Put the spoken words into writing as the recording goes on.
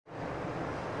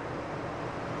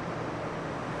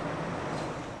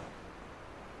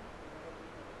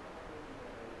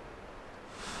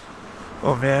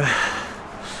Oh man,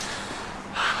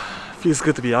 feels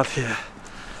good to be out here.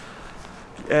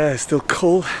 The air is still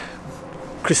cold,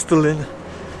 crystalline,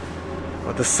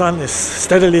 but the sun is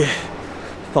steadily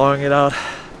thawing it out.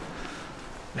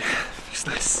 Man, feels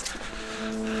nice.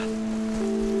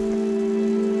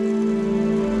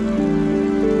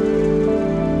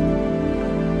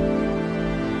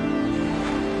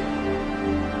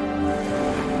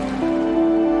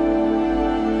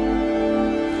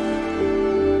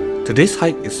 Today's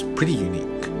hike is pretty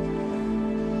unique.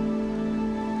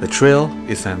 The trail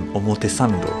is an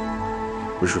Omotesando,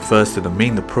 which refers to the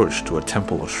main approach to a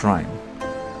temple or shrine.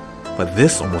 But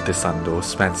this Omotesando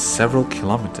spans several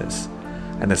kilometers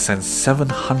and ascends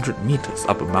 700 meters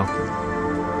up a mountain.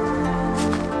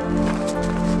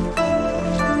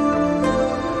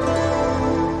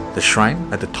 The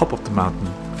shrine at the top of the mountain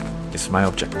is my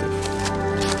objective.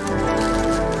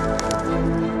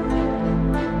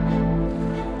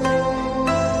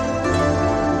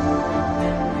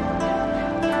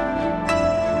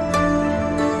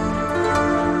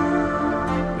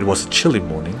 It was a chilly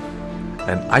morning,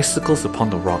 and icicles upon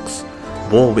the rocks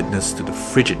bore witness to the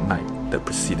frigid night that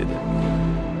preceded it.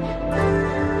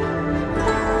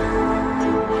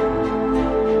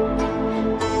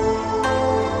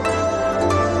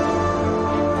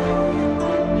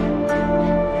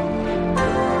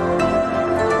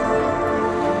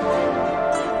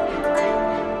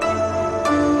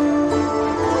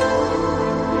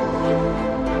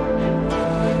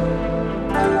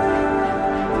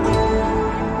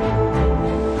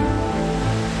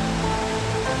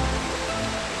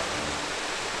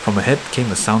 From ahead came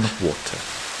the sound of water.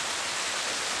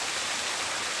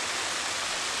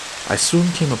 I soon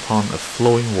came upon a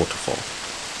flowing waterfall,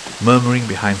 murmuring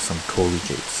behind some torii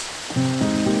gates.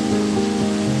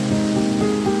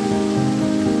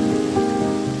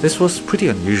 This was pretty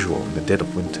unusual in the dead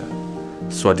of winter,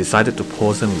 so I decided to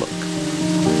pause and look.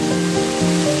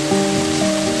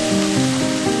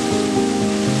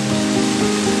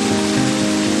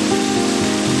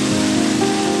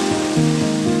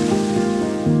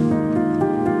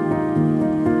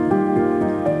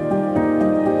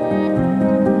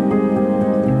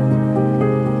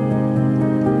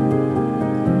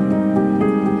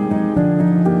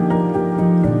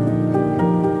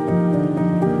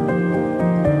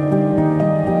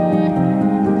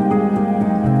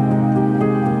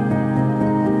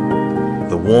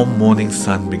 The warm morning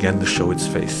sun began to show its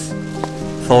face,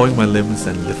 thawing my limbs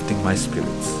and lifting my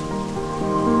spirits.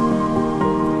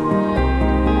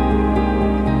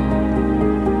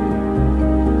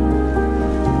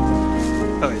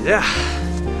 Oh yeah,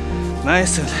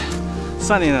 nice and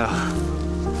sunny now.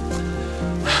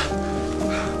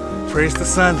 Praise the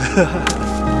sun.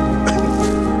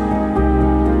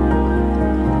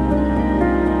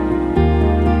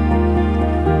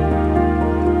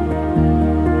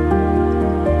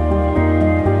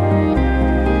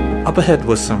 Up ahead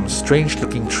were some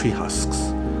strange-looking tree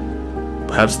husks.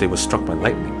 Perhaps they were struck by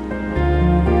lightning.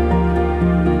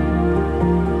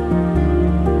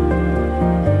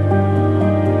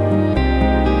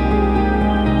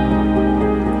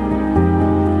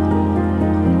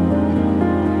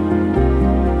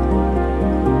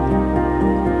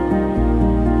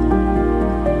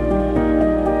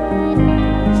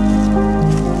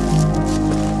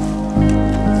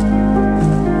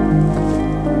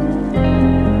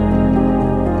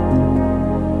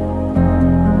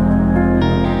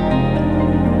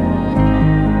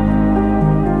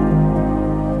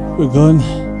 We're going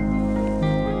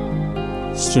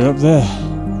straight up there.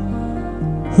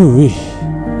 Hoo-wee.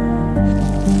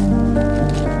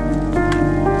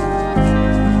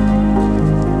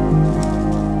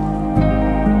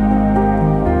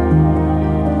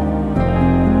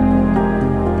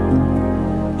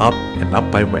 Up and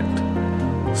up I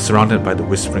went, surrounded by the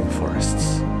whispering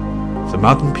forests. The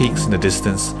mountain peaks in the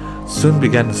distance soon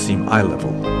began to seem eye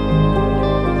level.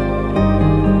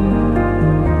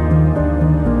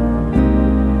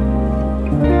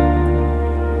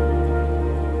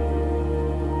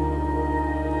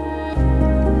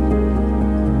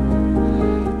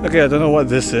 Okay, I don't know what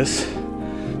this is.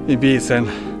 Maybe it's an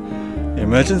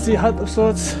emergency hut of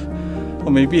sorts,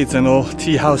 or maybe it's an old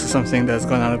tea house or something that's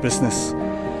gone out of business.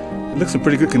 It looks in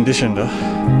pretty good condition though.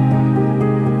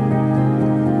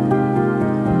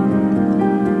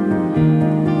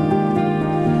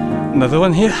 Another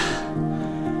one here,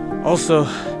 also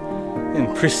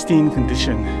in pristine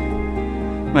condition.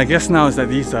 My guess now is that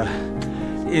these are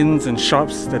inns and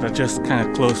shops that are just kind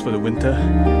of closed for the winter.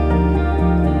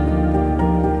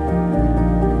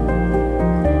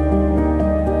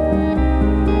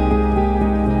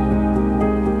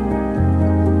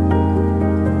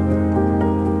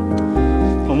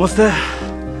 Almost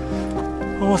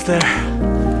there. Almost there.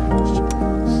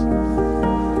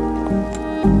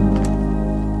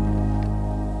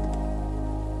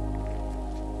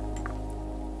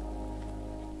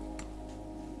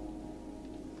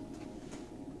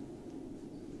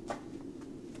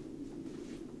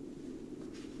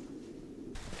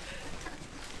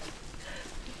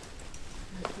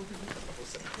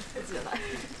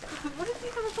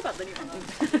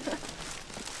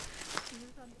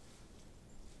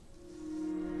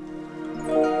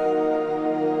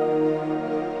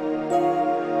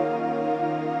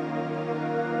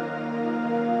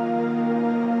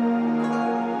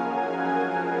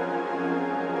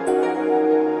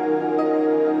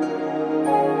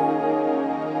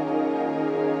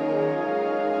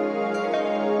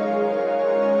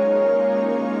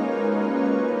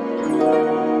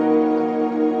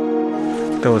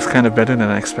 That was kind of better than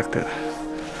I expected.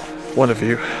 What a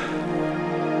view.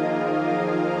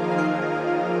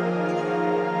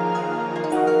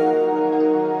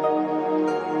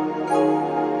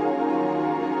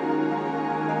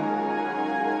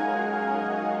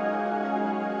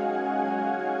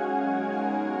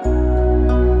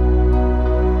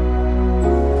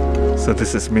 So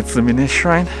this is Mitsumine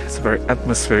Shrine. It's a very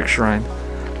atmospheric shrine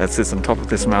that sits on top of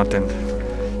this mountain.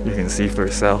 You can see for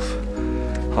yourself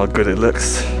how good it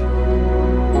looks.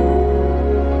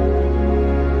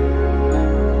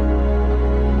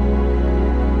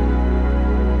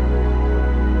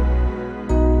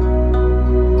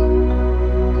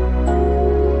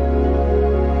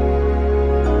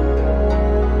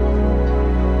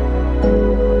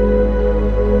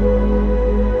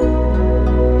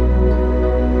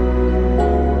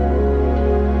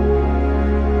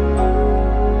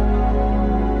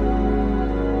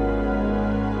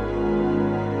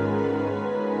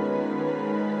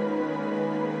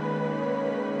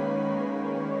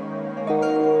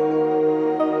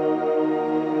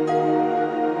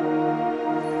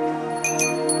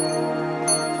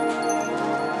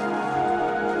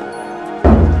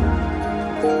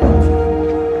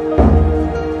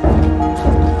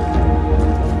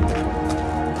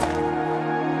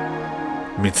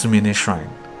 Mitsumine Shrine,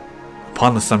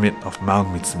 upon the summit of Mount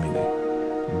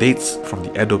Mitsumine, dates from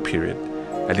the Edo period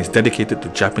and is dedicated to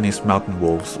Japanese mountain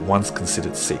wolves once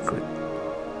considered sacred.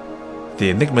 The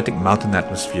enigmatic mountain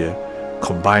atmosphere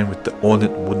combined with the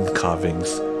ornate wooden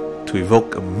carvings to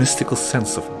evoke a mystical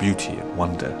sense of beauty and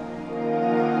wonder.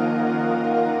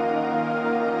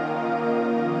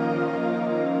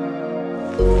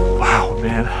 Wow,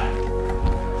 man.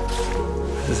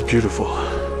 This is beautiful.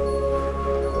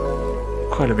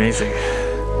 Quite amazing.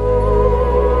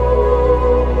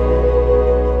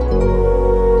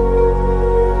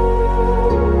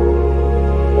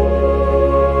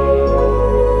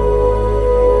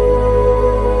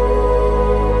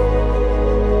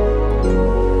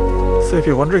 So if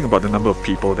you're wondering about the number of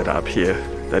people that are up here,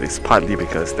 that is partly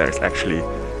because there's actually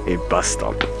a bus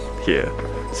stop here.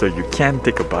 So you can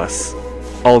take a bus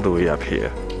all the way up here.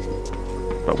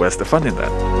 But where's the fun in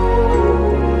that?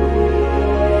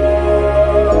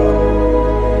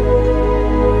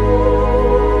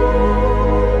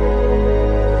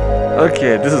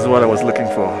 Okay, this is what I was looking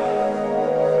for.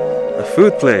 A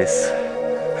food place.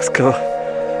 Let's go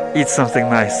eat something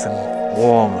nice and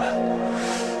warm.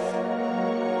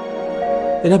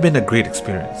 It had been a great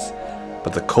experience,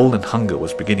 but the cold and hunger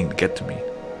was beginning to get to me.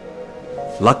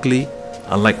 Luckily,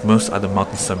 unlike most other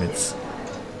mountain summits,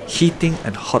 heating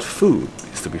and hot food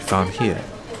is to be found here.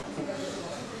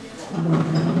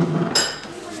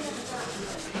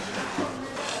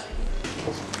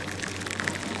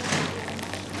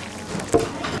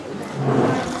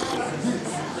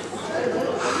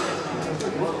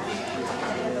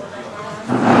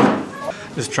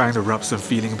 Just trying to rub some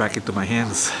feeling back into my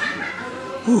hands.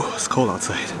 Ooh, it's cold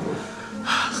outside.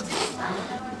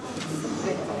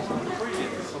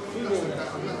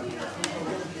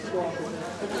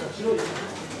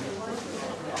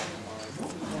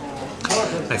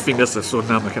 My fingers are so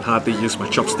numb I can hardly use my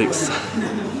chopsticks.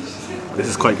 This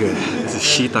is quite good. This is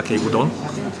shiitake udon.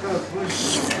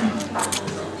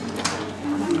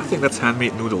 I think that's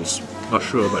handmade noodles. Not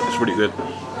sure, but it's really good.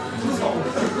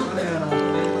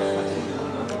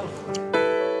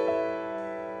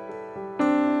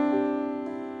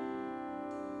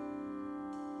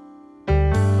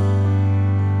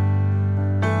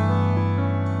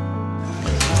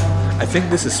 I think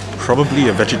this is probably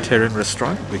a vegetarian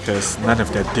restaurant because none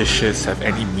of their dishes have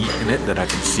any meat in it that I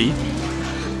can see,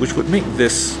 which would make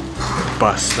this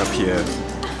bust up here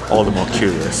all the more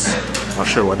curious. Not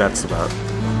sure what that's about.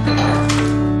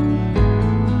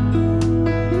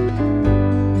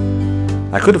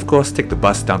 I could of course take the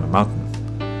bus down the mountain,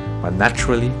 but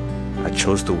naturally, I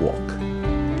chose to walk.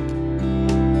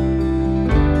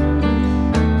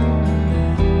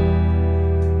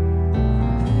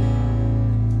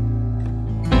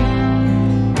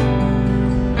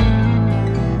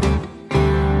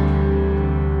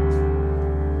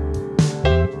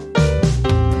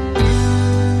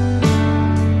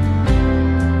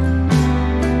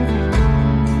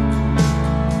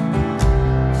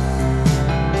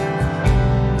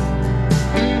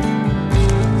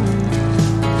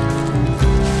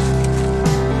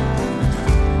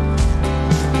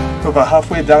 We're about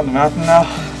halfway down the mountain now,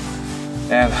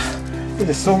 and it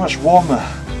is so much warmer.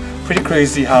 Pretty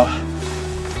crazy how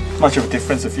much of a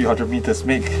difference a few hundred meters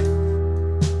make.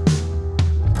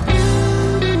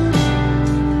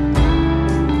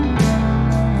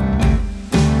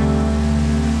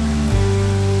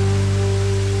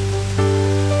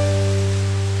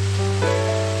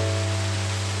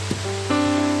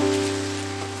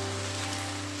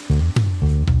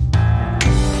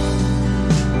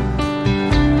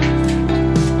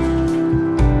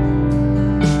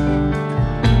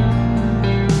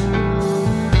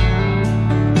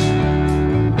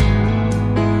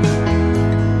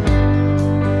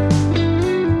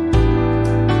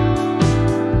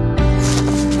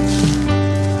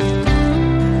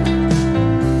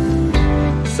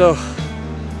 So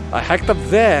I hiked up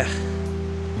there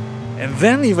and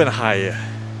then even higher.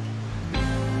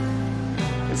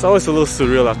 It's always a little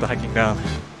surreal after hiking down,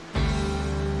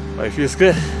 but it feels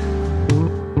good.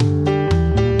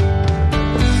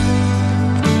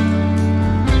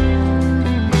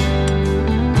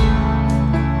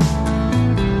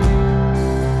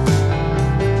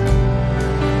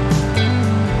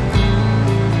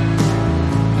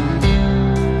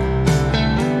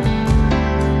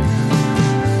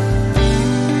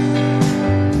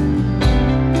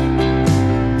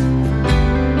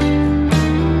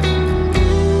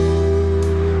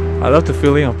 I love the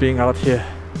feeling of being out here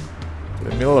in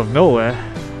the middle of nowhere.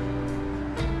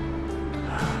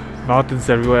 Mountains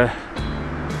everywhere.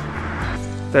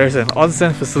 There's an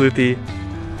onsen facility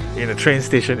in the train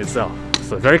station itself.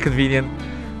 So very convenient.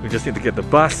 We just need to get the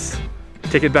bus,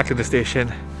 take it back to the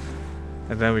station,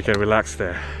 and then we can relax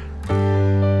there.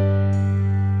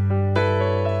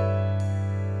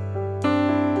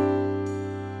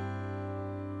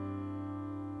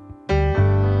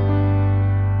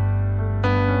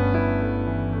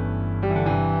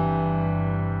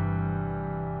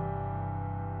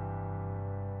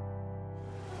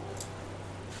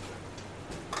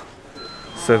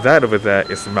 So that over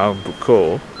there is Mount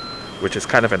Buko, which is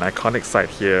kind of an iconic site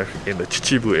here in the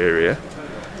Chichibu area.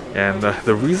 And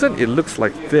the reason it looks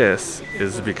like this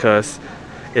is because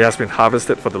it has been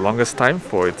harvested for the longest time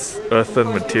for its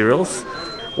earthen materials.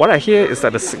 What I hear is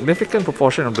that a significant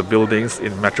proportion of the buildings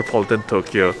in metropolitan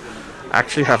Tokyo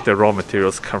actually have their raw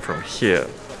materials come from here.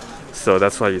 So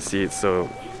that's why you see it so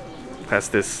has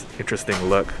this interesting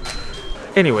look.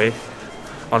 Anyway,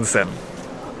 onsen.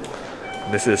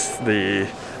 This is the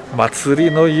Matsuri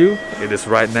no Yu. It is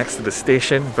right next to the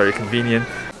station, very convenient.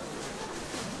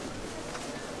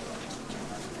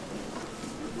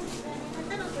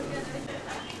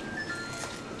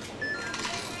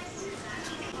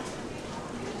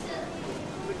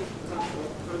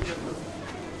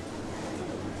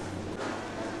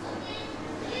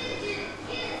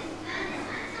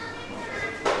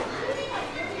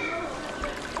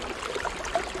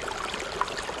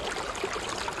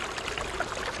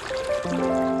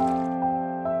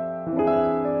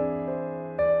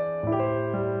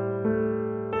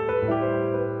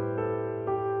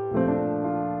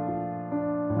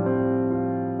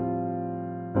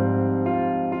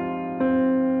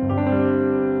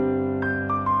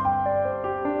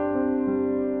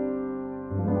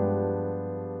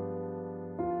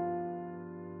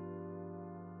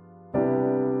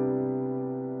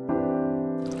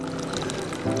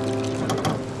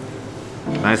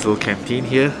 Nice little canteen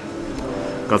here.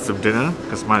 Got some dinner,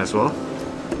 because might as well.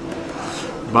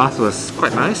 Bath was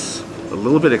quite nice, a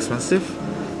little bit expensive.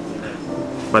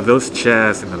 But those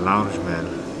chairs in the lounge, man,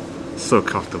 so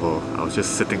comfortable. I was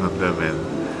just sitting on them and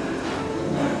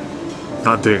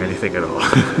not doing anything at all.